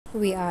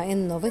We are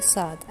in Novi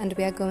Sad and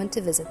we are going to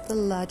visit the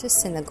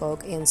largest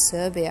synagogue in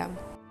Serbia.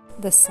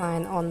 The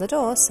sign on the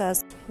door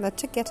says that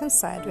to get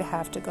inside we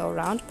have to go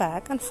round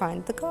back and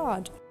find the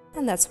guard,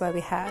 and that's where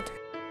we head.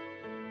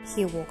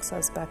 He walks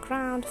us back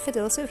round,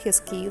 fiddles with his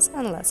keys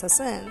and lets us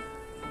in.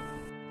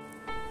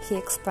 He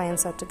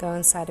explains that to go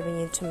inside we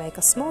need to make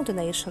a small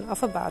donation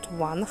of about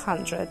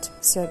 100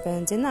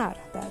 Serbian dinar,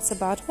 that's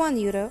about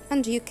 €1,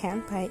 and you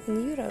can pay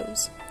in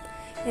euros.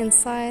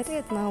 Inside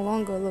it no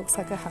longer looks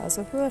like a house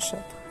of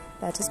worship.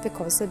 That is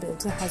because the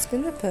building has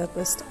been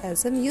repurposed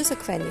as a music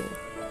venue.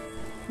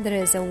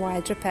 There is a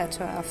wide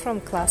repertoire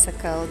from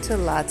classical to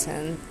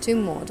Latin to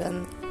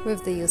modern,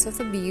 with the use of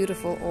the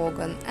beautiful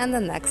organ, and the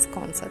next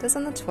concert is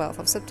on the 12th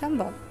of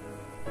September.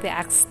 We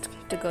asked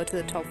to go to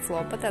the top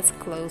floor, but that's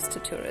closed to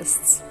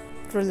tourists.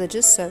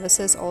 Religious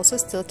services also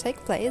still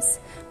take place,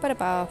 but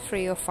about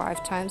 3 or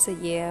 5 times a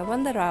year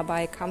when the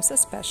rabbi comes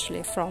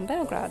especially from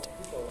Belgrade.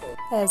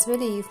 As we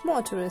leave,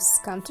 more tourists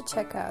come to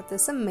check out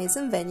this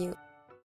amazing venue.